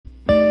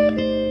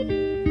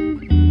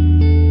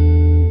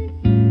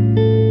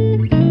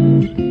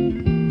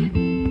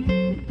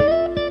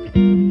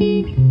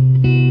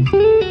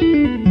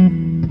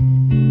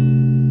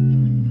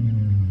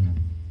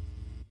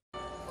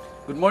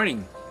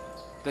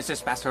This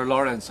is Pastor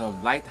Lawrence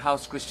of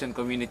Lighthouse Christian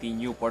Community,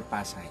 Newport,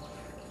 Pasay,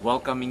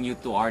 welcoming you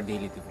to our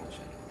daily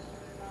devotion.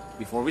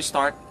 Before we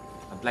start,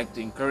 I'd like to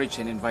encourage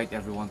and invite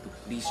everyone to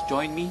please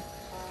join me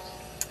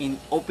in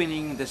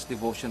opening this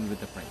devotion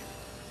with a prayer.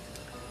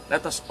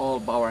 Let us all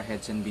bow our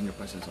heads and be in the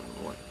presence of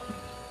the Lord.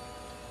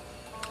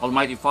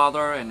 Almighty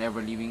Father and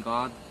ever-living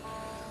God,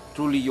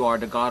 truly you are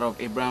the God of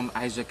Abraham,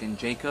 Isaac, and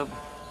Jacob,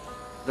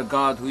 the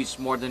God who is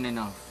more than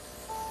enough,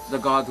 the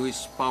God who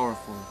is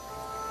powerful,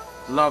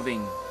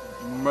 loving,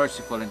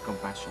 merciful, and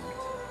compassionate.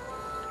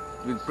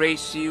 We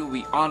praise you,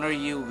 we honor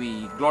you,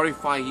 we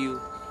glorify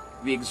you,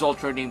 we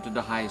exalt your name to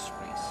the highest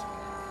praise.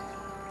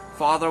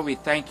 Father, we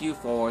thank you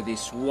for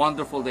this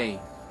wonderful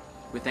day.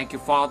 We thank you,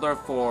 Father,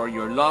 for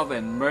your love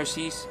and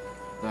mercies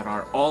that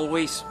are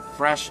always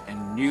fresh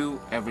and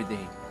new every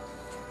day.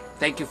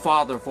 Thank you,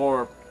 Father,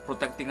 for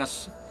protecting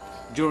us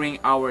during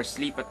our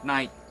sleep at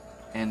night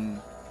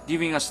and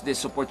giving us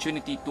this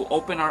opportunity to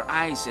open our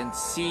eyes and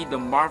see the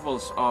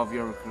marvels of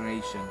your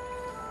creation.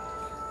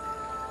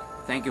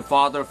 Thank you,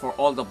 Father, for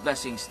all the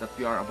blessings that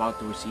we are about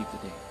to receive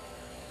today.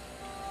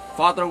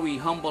 Father, we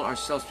humble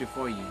ourselves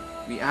before you.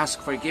 We ask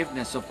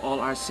forgiveness of all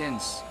our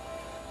sins.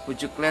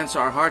 Would you cleanse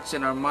our hearts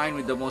and our mind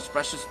with the most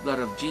precious blood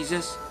of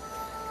Jesus,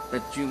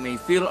 that you may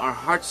fill our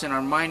hearts and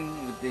our mind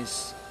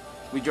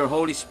with your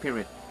Holy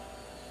Spirit.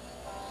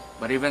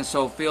 But even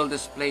so, fill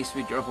this place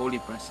with your holy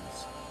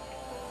presence.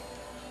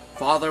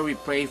 Father, we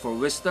pray for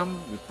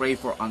wisdom, we pray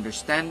for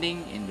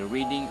understanding in the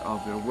reading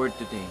of your word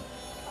today.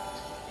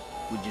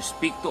 Would you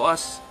speak to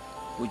us?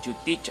 Would you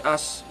teach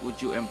us?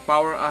 Would you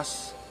empower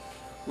us?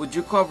 Would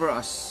you cover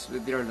us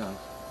with your love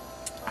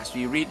as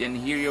we read and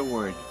hear your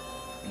word?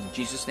 In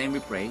Jesus' name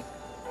we pray.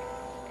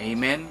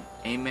 Amen,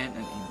 amen,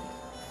 and amen.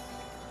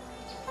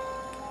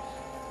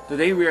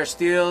 Today we are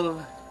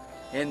still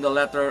in the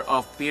letter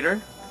of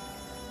Peter.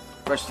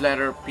 First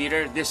letter of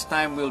Peter. This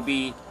time we'll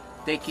be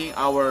taking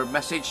our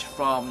message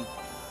from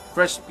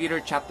 1 Peter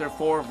chapter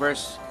 4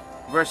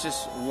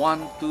 verses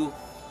 1 to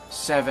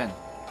 7.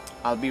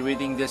 I'll be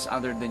reading this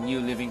under the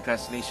New Living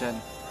Translation,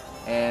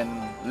 and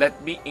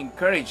let me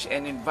encourage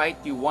and invite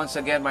you once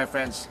again, my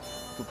friends,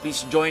 to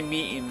please join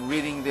me in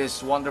reading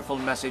this wonderful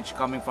message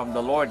coming from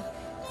the Lord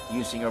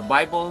using your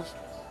Bibles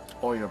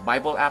or your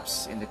Bible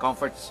apps in the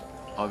comforts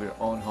of your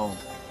own home.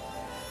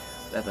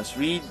 Let us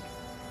read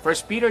 1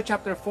 Peter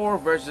chapter 4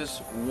 verses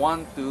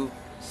 1 to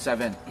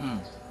 7.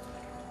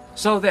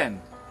 So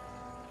then,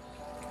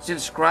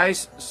 since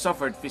Christ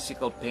suffered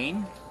physical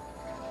pain,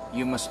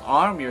 you must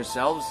arm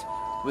yourselves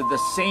with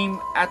the same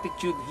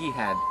attitude he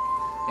had,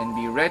 and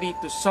be ready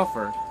to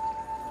suffer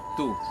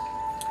too.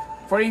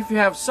 For if you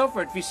have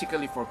suffered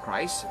physically for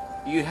Christ,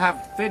 you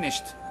have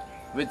finished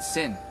with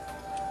sin.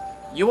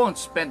 You won't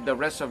spend the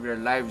rest of your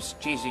lives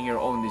chasing your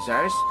own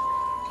desires,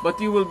 but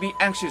you will be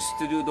anxious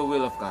to do the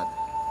will of God.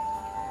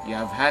 You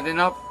have had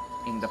enough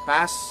in the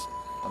past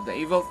of the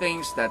evil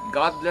things that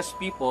godless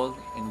people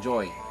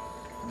enjoy,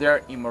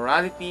 their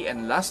immorality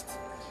and lust,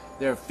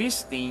 their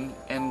feasting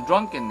and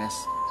drunkenness,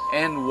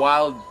 and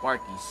wild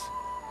parties,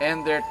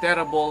 and their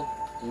terrible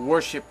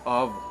worship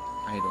of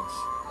idols.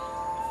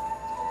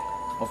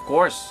 Of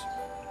course,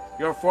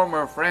 your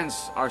former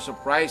friends are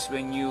surprised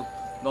when you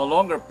no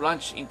longer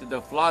plunge into the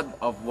flood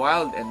of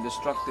wild and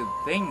destructive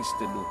things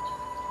to do,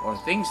 or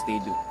things they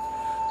do.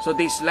 So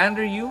they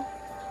slander you,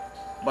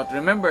 but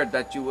remember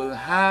that you will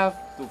have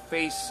to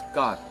face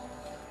God,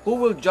 who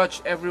will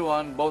judge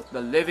everyone, both the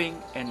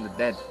living and the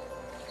dead.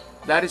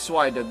 That is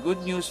why the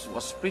good news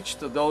was preached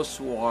to those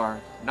who are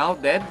now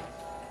dead.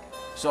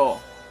 So,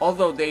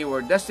 although they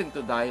were destined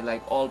to die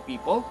like all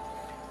people,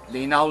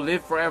 they now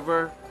live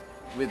forever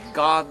with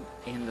God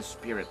in the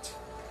Spirit.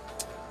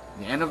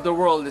 The end of the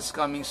world is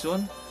coming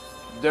soon.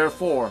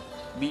 Therefore,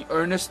 be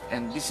earnest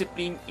and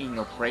disciplined in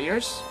your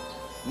prayers.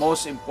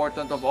 Most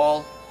important of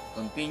all,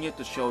 continue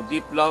to show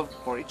deep love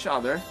for each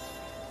other,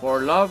 for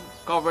love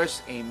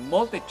covers a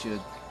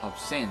multitude of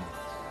sin.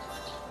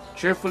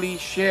 Cheerfully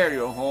share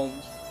your home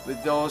with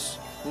those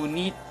who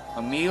need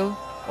a meal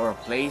or a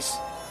place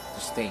to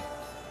stay.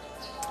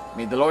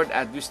 May the Lord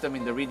add wisdom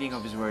in the reading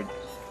of His Word.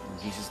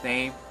 In Jesus'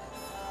 name,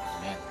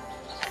 amen.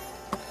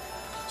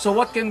 So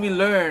what can we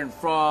learn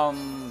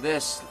from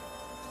this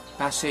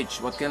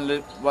passage? What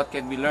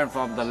can we learn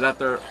from the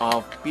letter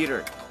of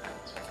Peter?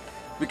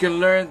 We can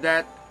learn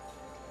that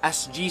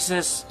as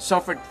Jesus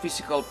suffered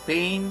physical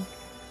pain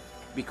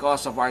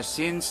because of our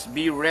sins,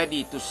 be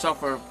ready to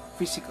suffer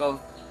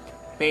physical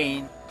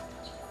pain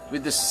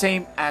with the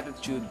same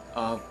attitude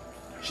of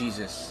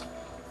Jesus.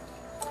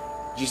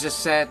 Jesus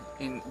said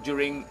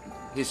during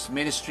his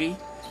ministry,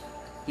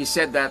 he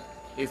said that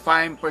if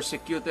I am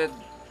persecuted,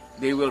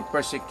 they will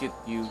persecute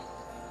you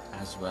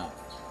as well.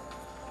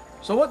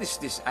 So what is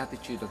this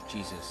attitude of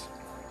Jesus?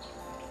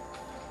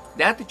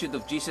 The attitude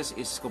of Jesus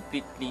is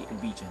complete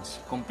obedience.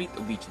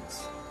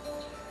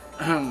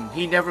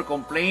 He never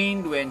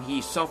complained when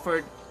he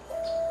suffered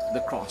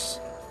the cross.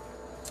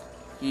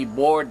 He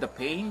bore the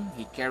pain,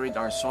 he carried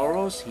our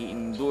sorrows, he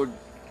endured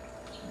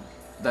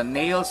the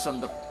nails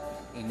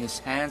in his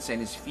hands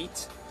and his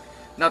feet.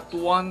 Not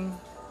one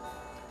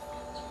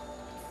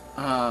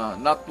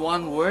Not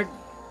one word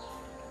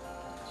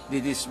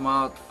did his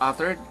mouth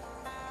uttered,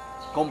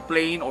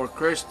 complain or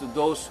curse to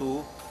those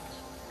who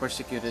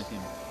persecuted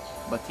him.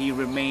 But he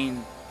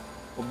remained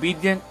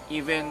obedient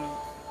even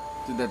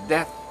to the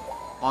death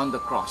on the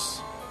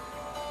cross.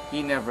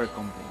 He never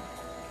complained.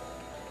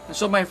 And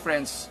so, my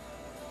friends,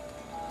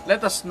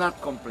 let us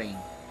not complain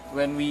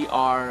when we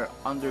are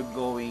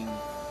undergoing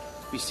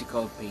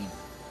physical pain,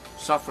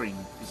 suffering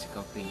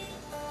physical pain,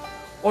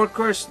 or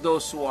curse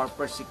those who are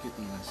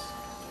persecuting us.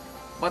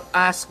 But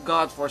ask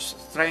God for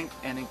strength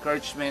and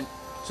encouragement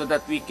so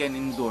that we can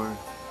endure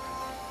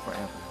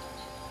forever.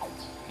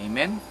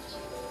 Amen?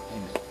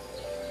 Amen.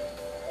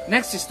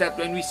 Next is that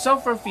when we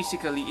suffer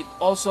physically, it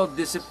also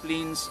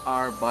disciplines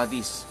our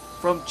bodies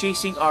from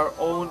chasing our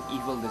own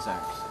evil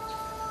desires.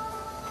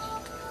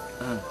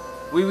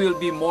 We will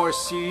be more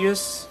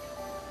serious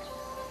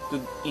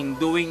in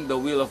doing the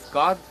will of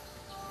God,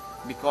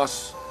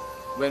 because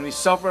when we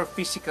suffer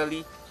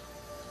physically,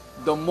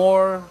 the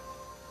more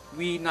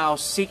we now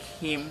seek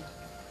Him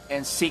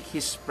and seek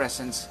His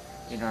presence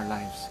in our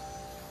lives.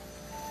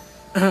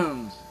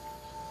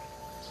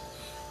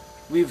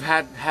 We've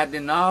had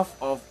enough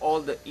of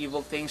all the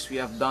evil things we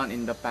have done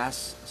in the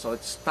past, so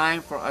it's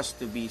time for us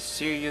to be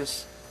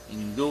serious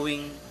in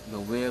doing the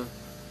will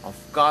of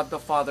God the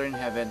Father in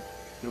heaven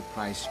through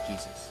Christ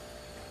Jesus.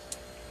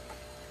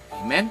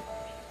 Amen?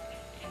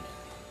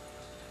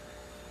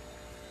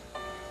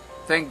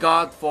 Thank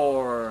God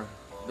for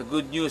the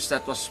good news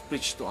that was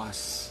preached to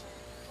us.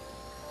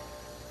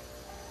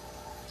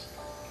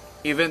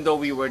 Even though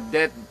we were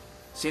dead,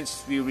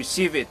 since we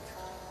receive it,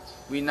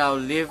 we now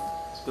live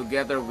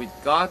together with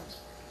God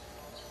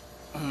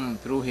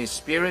through His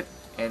Spirit,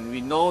 and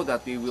we know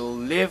that we will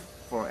live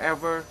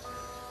forever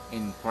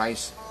in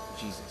Christ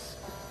Jesus.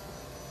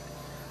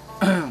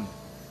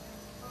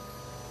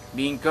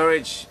 Be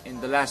encouraged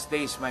in the last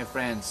days, my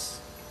friends.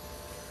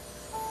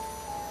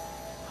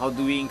 How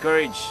do we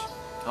encourage?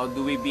 How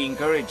do we be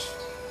encouraged?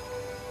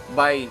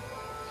 By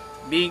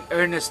being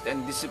earnest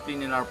and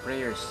disciplined in our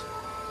prayers.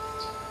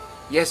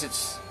 Yes,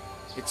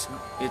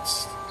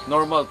 it's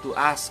normal to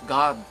ask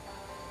God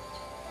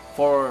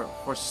for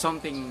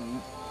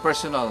something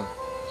personal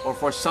or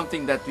for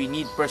something that we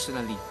need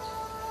personally.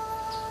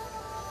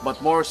 But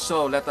more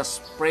so, let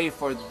us pray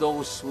for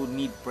those who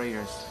need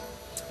prayers.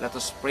 Let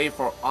us pray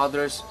for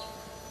others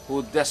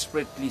who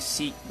desperately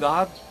seek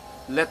God.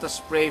 Let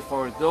us pray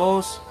for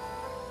those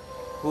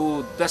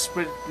who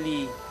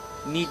desperately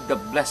need the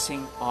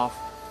blessing of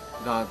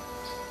God.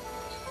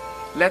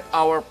 Let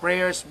our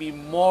prayers be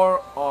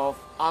more of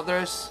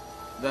others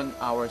than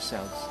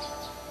ourselves.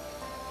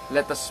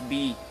 Let us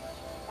be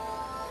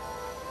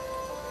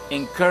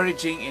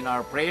encouraging in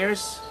our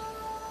prayers,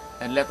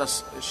 and let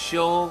us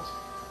show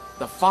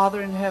the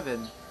Father in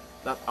heaven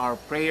that our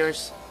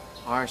prayers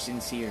are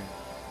sincere.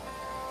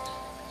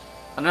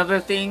 Another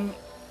thing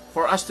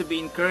for us to be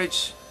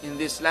encouraged in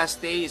this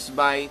last day is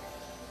by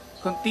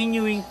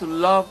continuing to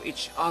love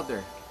each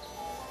other.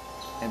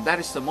 And that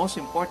is the most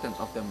important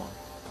of them all.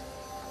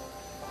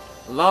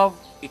 Love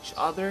each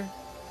other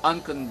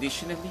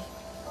unconditionally.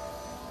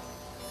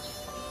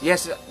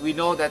 Yes, we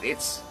know that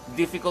it's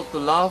difficult to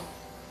love.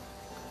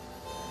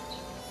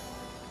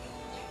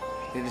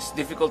 It is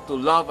difficult to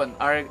love an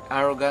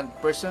arrogant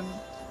person,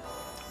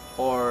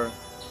 or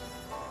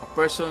a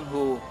person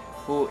who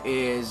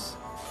is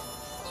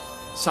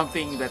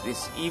something that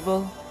is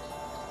evil.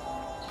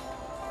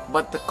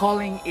 But the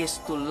calling is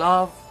to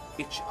love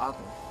each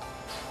other.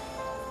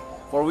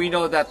 For we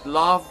know that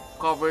love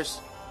covers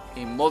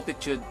a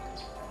multitude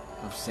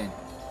of sin.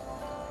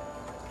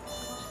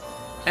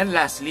 And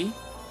lastly,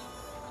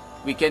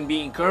 we can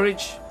be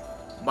encouraged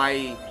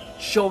by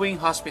showing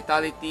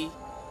hospitality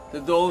to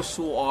those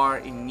who are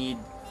in need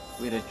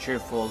with a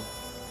cheerful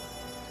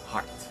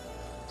heart.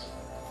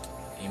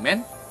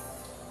 Amen?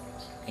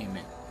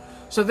 Amen.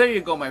 So there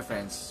you go, my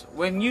friends.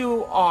 When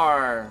you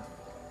are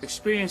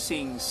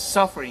experiencing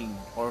suffering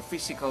or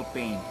physical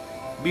pain,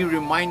 be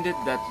reminded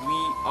that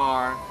we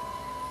are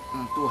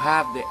to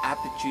have the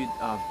attitude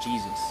of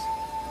Jesus,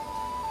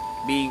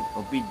 being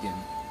obedient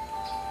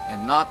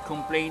and not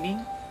complaining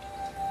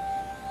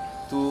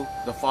to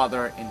the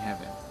Father in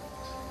heaven.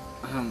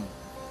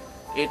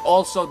 It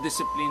also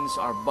disciplines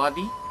our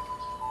body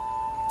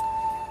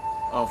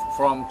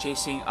from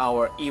chasing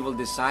our evil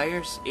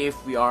desires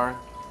if we are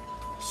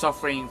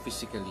suffering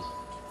physically.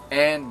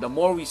 And the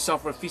more we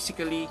suffer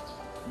physically,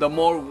 the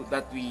more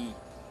that we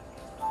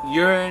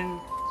yearn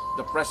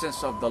the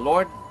presence of the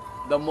Lord,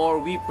 the more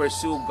we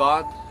pursue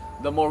God,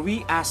 the more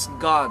we ask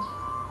God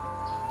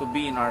to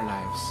be in our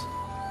lives.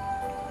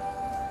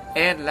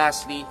 And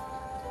lastly,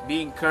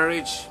 be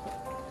encouraged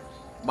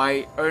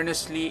by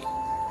earnestly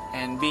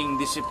and being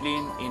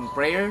disciplined in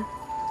prayer.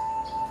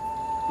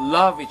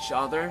 Love each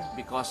other,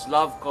 because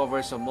love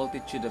covers a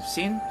multitude of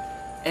sin,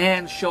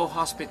 and show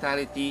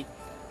hospitality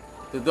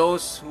to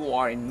those who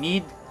are in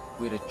need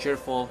with a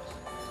cheerful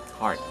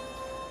heart.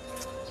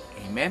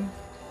 Amen.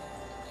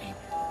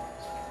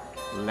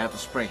 Amen. Let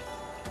us pray.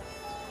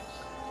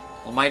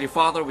 Almighty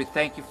Father, we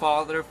thank you,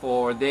 Father,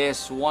 for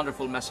this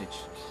wonderful message.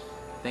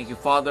 Thank you,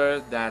 Father,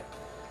 that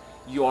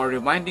you are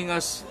reminding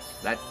us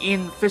that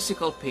in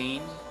physical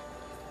pain,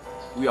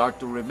 we are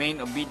to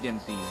remain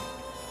obedient to you.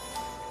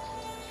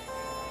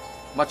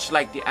 Much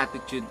like the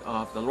attitude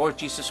of the Lord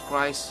Jesus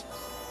Christ,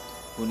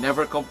 who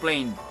never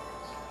complained,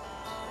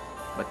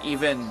 but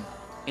even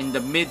in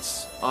the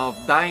midst of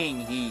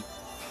dying, He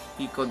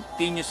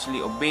continuously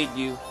obeyed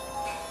you,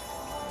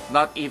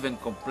 not even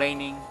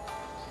complaining,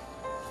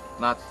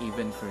 not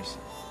even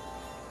cursing.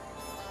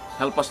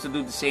 Help us to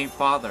do the same,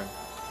 Father.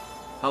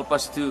 Help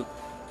us to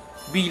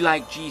be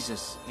like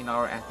Jesus in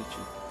our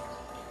attitude.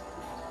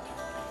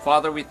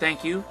 Father, we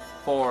thank you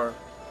for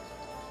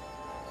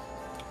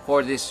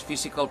this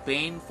physical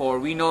pain, for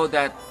we know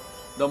that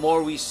the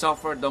more we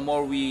suffer, the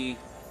more we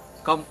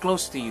come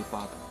close to you,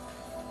 Father.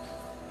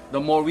 The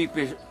more we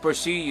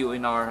pursue you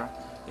in our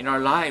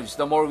lives,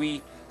 the more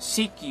we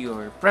seek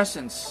your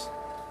presence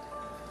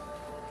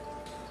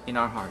in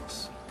our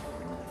hearts.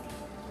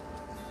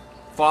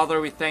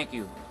 Father, we thank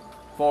you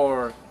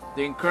for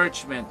the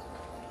encouragement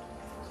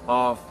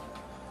of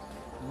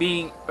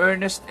being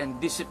earnest and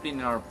disciplined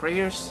in our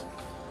prayers,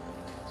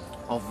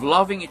 of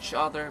loving each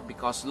other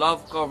because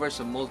love covers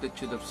a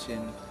multitude of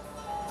sin,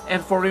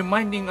 and for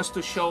reminding us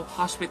to show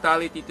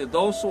hospitality to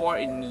those who are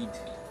in need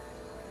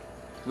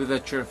with a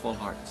cheerful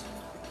heart.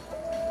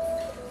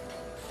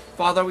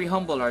 Father, we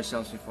humble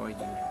ourselves before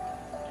you.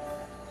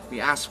 We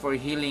ask for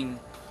healing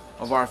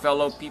of our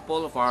fellow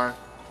people,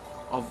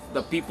 of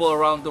the people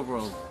around the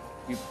world.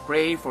 We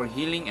pray for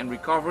healing and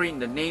recovery in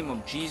the name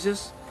of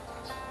Jesus,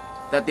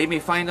 that they may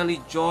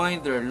finally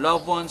join their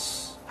loved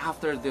ones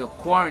after the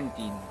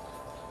quarantine,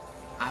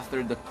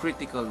 after the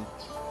critical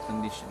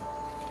condition.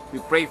 We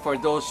pray for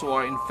those who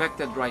are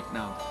infected right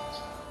now.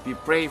 We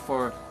pray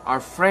for our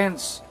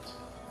friends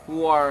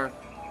who are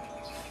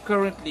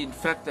currently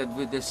infected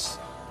with this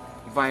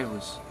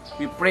virus.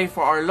 We pray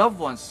for our loved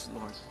ones,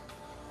 Lord.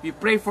 We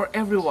pray for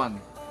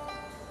everyone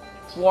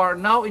who are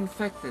now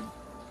infected.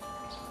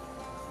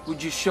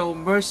 Would you show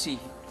mercy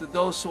to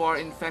those who are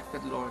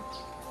infected, Lord?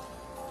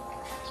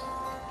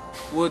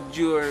 Would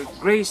your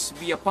grace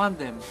be upon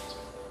them,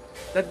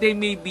 that they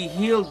may be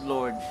healed,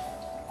 Lord,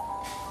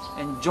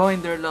 and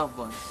join their loved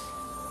ones.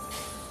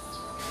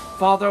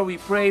 Father, we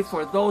pray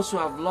for those who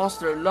have lost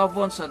their loved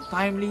ones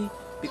untimely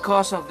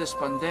because of this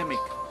pandemic.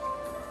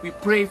 We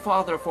pray,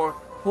 Father, for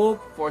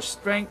hope, for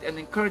strength and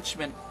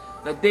encouragement,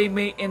 that they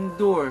may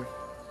endure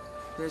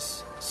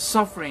this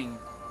suffering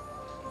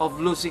of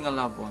losing a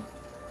loved one.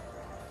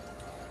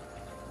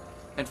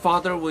 And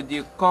Father, would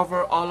you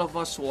cover all of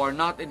us who are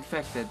not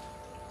infected?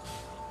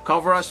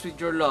 Cover us with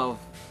your love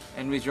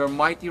and with your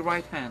mighty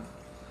right hand,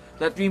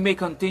 that we may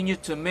continue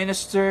to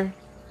minister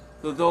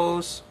to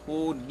those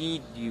who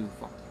need you,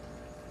 Father.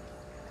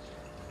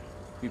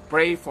 We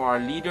pray for our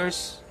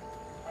leaders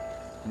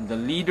and the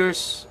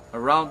leaders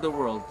around the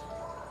world.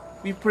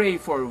 We pray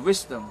for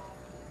wisdom,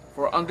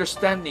 for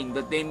understanding,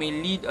 that they may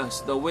lead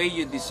us the way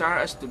you desire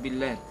us to be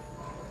led,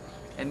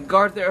 and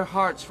guard their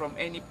hearts from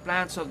any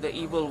plans of the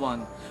evil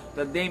one,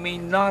 that they may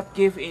not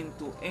give in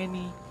to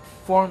any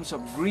forms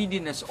of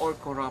greediness or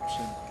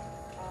corruption.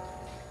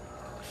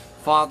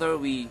 Father,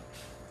 we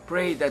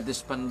pray that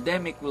this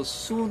pandemic will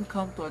soon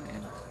come to an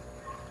end,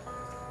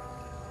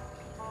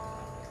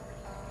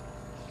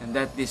 and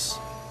that this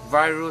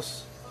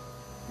virus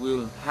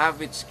will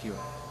have its cure.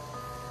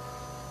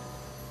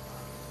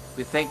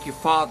 We thank you,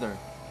 Father.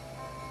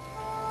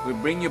 We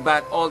bring you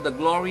back all the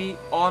glory.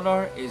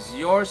 Honor is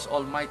yours,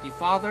 Almighty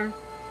Father,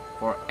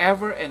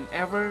 forever and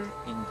ever.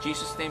 In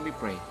Jesus' name we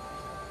pray.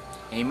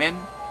 Amen,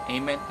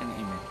 amen, and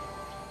amen.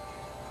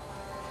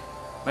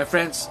 My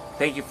friends,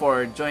 thank you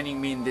for joining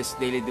me in this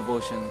daily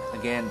devotion.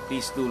 Again,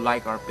 please do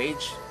like our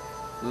page,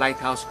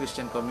 Lighthouse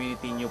Christian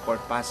Community, Newport,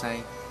 Pasay,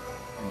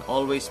 and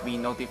always be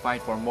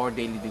notified for more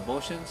daily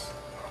devotions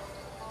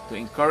to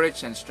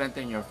encourage and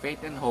strengthen your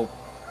faith and hope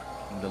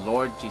in the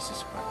Lord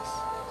Jesus Christ.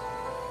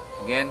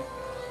 Again,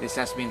 this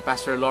has been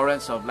Pastor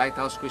Lawrence of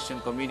Lighthouse Christian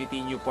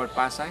Community, Newport,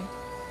 Pasay.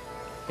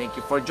 Thank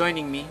you for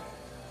joining me.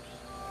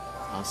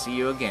 I'll see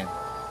you again.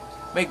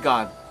 May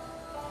God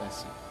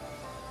bless you.